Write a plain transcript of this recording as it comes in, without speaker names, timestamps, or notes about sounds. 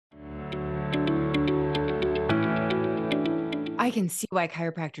I can see why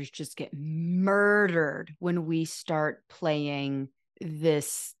chiropractors just get murdered when we start playing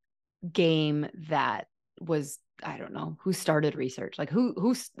this game that was, I don't know, who started research? Like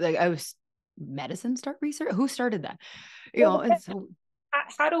who's like I was medicine start research? Who started that? You know, and so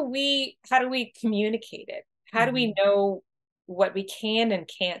How do we communicate it? How do we know what we can and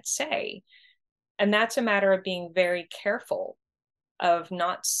can't say? And that's a matter of being very careful of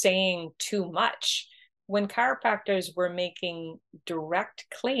not saying too much. When chiropractors were making direct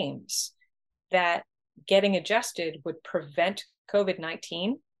claims that getting adjusted would prevent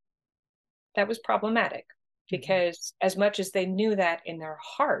COVID-19, that was problematic because as much as they knew that in their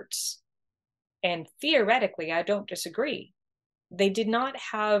hearts, and theoretically, I don't disagree, they did not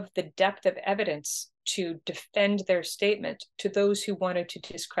have the depth of evidence to defend their statement to those who wanted to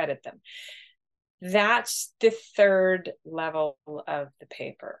discredit them. That's the third level of the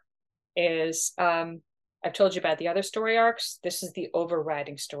paper. Is I've told you about the other story arcs. This is the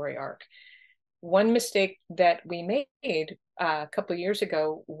overriding story arc. One mistake that we made a couple of years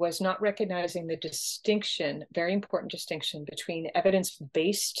ago was not recognizing the distinction, very important distinction, between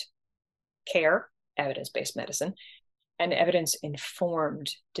evidence-based care, evidence-based medicine, and evidence-informed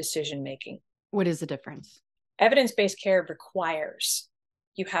decision-making. what is the difference? Evidence-based care requires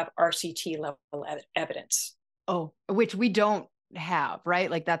you have RCT level evidence. Oh, which we don't have, right?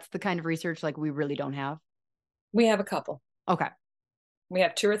 Like that's the kind of research like we really don't have. We have a couple. Okay. We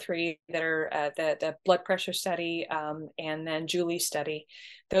have 2 or 3 that are the blood pressure study and then Julie's study.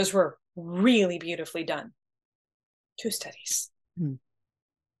 Those were really beautifully done. 2 studies.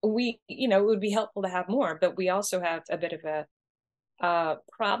 We, it would be helpful to have more, but we also have a bit of a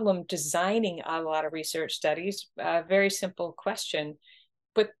problem designing a lot of research studies. A very simple question,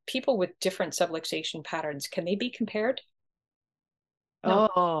 but people with different subluxation patterns, can they be compared? No.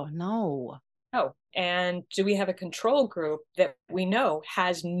 Oh, no. No. And do we have a control group that we know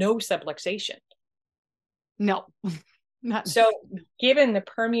has no subluxation? No. Not so given the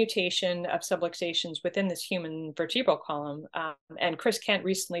permutation of subluxations within this human vertebral column, and Chris Kent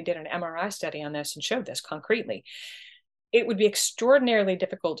recently did an MRI study on this and showed this concretely, it would be extraordinarily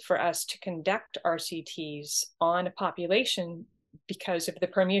difficult for us to conduct RCTs on a population because of the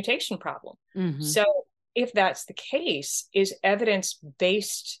permutation problem. So if that's the case, is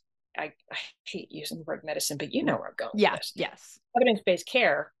evidence-based, I hate using the word medicine, but you know where I'm going with this. Yes. Evidence-based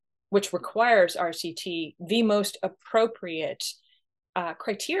care, which requires RCT, the most appropriate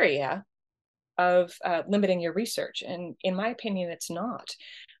criteria of limiting your research? And in my opinion, it's not.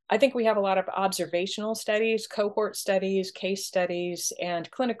 I think we have a lot of observational studies, cohort studies, case studies, and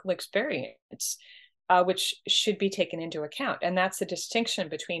clinical experience, which should be taken into account. And that's the distinction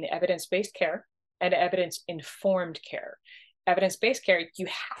between evidence-based care and evidence-informed care. Evidence-based care, you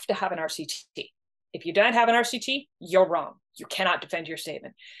have to have an RCT. If you don't have an RCT, you're wrong. You cannot defend your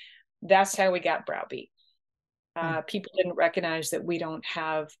statement. That's how we got browbeat. People didn't recognize that we don't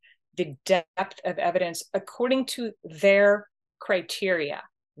have the depth of evidence according to their criteria.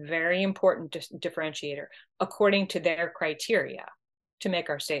 Very important differentiator, according to their criteria to make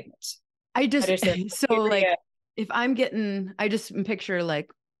our statements. I just, so like, if I'm getting, I just picture like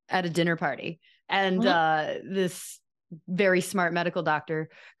at a dinner party and this very smart medical doctor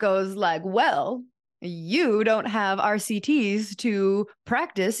goes like, well, you don't have RCTs to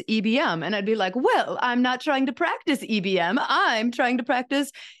practice EBM. And I'd be like, well, I'm not trying to practice EBM. I'm trying to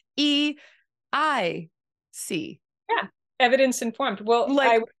practice EIC. Yeah, evidence informed. Well,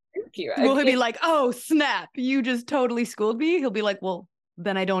 like, I would agree with you. Will he be like, oh, snap, you just totally schooled me? He'll be like, well,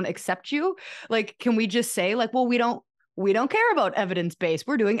 then I don't accept you. Like, can we just say like, well, we don't care about evidence-based.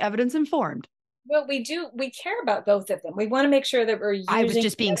 We're doing evidence informed. Well, we care about both of them. We want to make sure that we're using. I was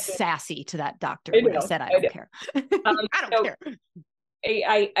just being sassy to that doctor when I said I don't care. I don't care.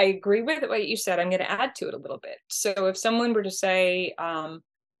 I agree with what you said. I'm going to add to it a little bit. So if someone were to say, I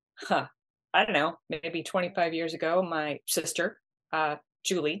don't know, maybe 25 years ago, my sister,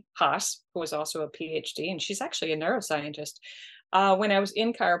 Julie Haas, who was also a PhD, and she's actually a neuroscientist. When I was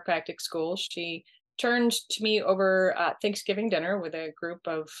in chiropractic school, she turned to me over Thanksgiving dinner with a group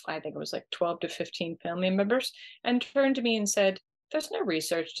of, I think it was like 12 to 15 family members, and turned to me and said, there's no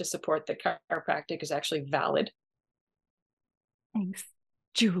research to support that chiropractic is actually valid. Thanks,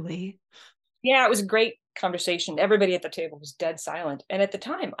 Julie. Yeah, it was a great conversation. Everybody at the table was dead silent. And at the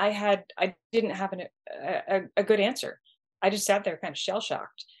time, I didn't have a good answer. I just sat there kind of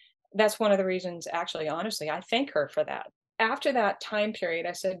shell-shocked. That's one of the reasons, actually, honestly, I thank her for that. After that time period,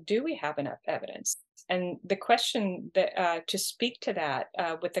 I said, do we have enough evidence? And the question that to speak to that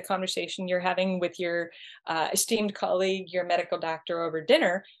with the conversation you're having with your esteemed colleague, your medical doctor over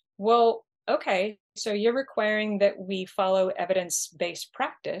dinner, well, okay, so you're requiring that we follow evidence-based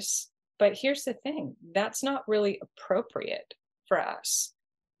practice, but here's the thing, that's not really appropriate for us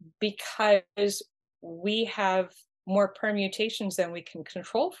because we have more permutations than we can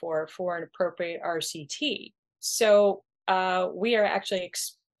control for an appropriate RCT. So we are actually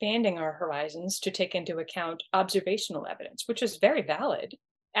expanding our horizons to take into account observational evidence, which is very valid.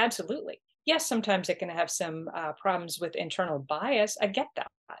 Absolutely. Yes, sometimes it can have some problems with internal bias. I get that.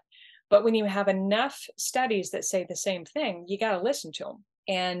 But when you have enough studies that say the same thing, you got to listen to them.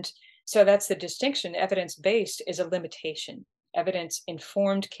 And so that's the distinction. Evidence based is a limitation. Evidence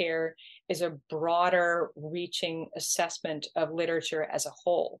informed care is a broader reaching assessment of literature as a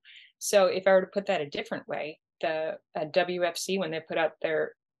whole. So if I were to put that a different way, the WFC, when they put out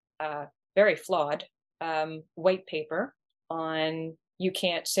their very flawed white paper on you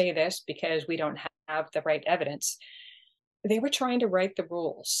can't say this because we don't have the right evidence, they were trying to write the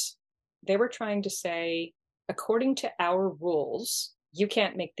rules. They were trying to say, according to our rules, you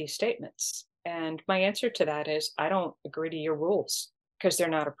can't make these statements. And my answer to that is, I don't agree to your rules because they're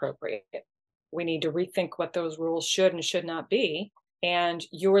not appropriate. We need to rethink what those rules should and should not be. And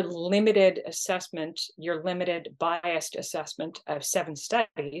your limited assessment, your limited biased assessment of 7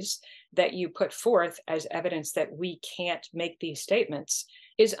 studies that you put forth as evidence that we can't make these statements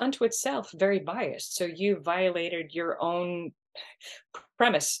is unto itself very biased. So you violated your own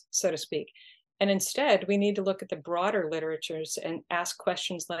premise, so to speak. And instead, we need to look at the broader literatures and ask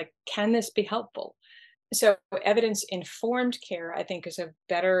questions like, can this be helpful? So evidence-informed care, I think, is a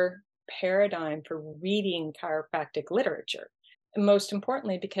better paradigm for reading chiropractic literature. And most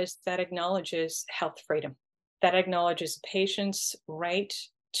importantly, because that acknowledges health freedom. That acknowledges patients' right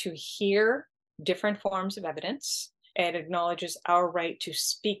to hear different forms of evidence. It acknowledges our right to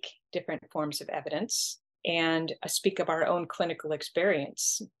speak different forms of evidence and speak of our own clinical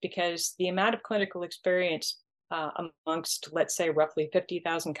experience, because the amount of clinical experience amongst, let's say, roughly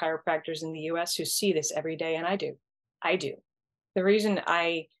 50,000 chiropractors in the US who see this every day, and I do. The reason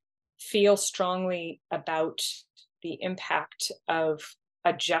I feel strongly about the impact of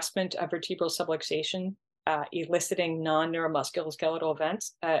adjustment of vertebral subluxation eliciting non-neuromusculoskeletal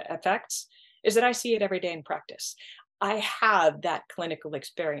effects is that I see it every day in practice. I have that clinical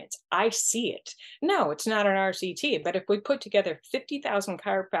experience. I see it. No, it's not an RCT, but if we put together 50,000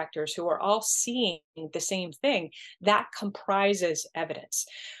 chiropractors who are all seeing the same thing, that comprises evidence.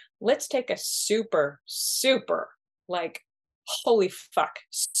 Let's take a super, like, holy fuck,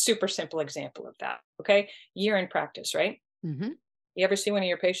 super simple example of that. Okay. You're in practice, right? Mm-hmm. You ever see one of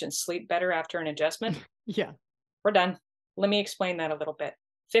your patients sleep better after an adjustment? Yeah. We're done. Let me explain that a little bit.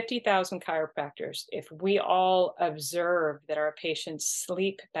 50,000 chiropractors, if we all observe that our patients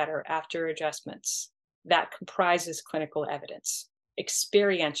sleep better after adjustments, that comprises clinical evidence,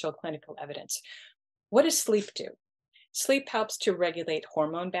 experiential clinical evidence. What does sleep do? Sleep helps to regulate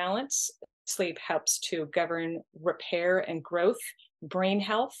hormone balance. Sleep helps to govern repair and growth, brain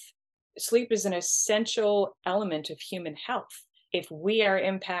health. Sleep is an essential element of human health. If we are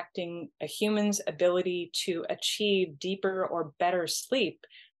impacting a human's ability to achieve deeper or better sleep,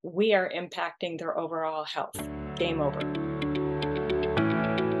 we are impacting their overall health. Game over.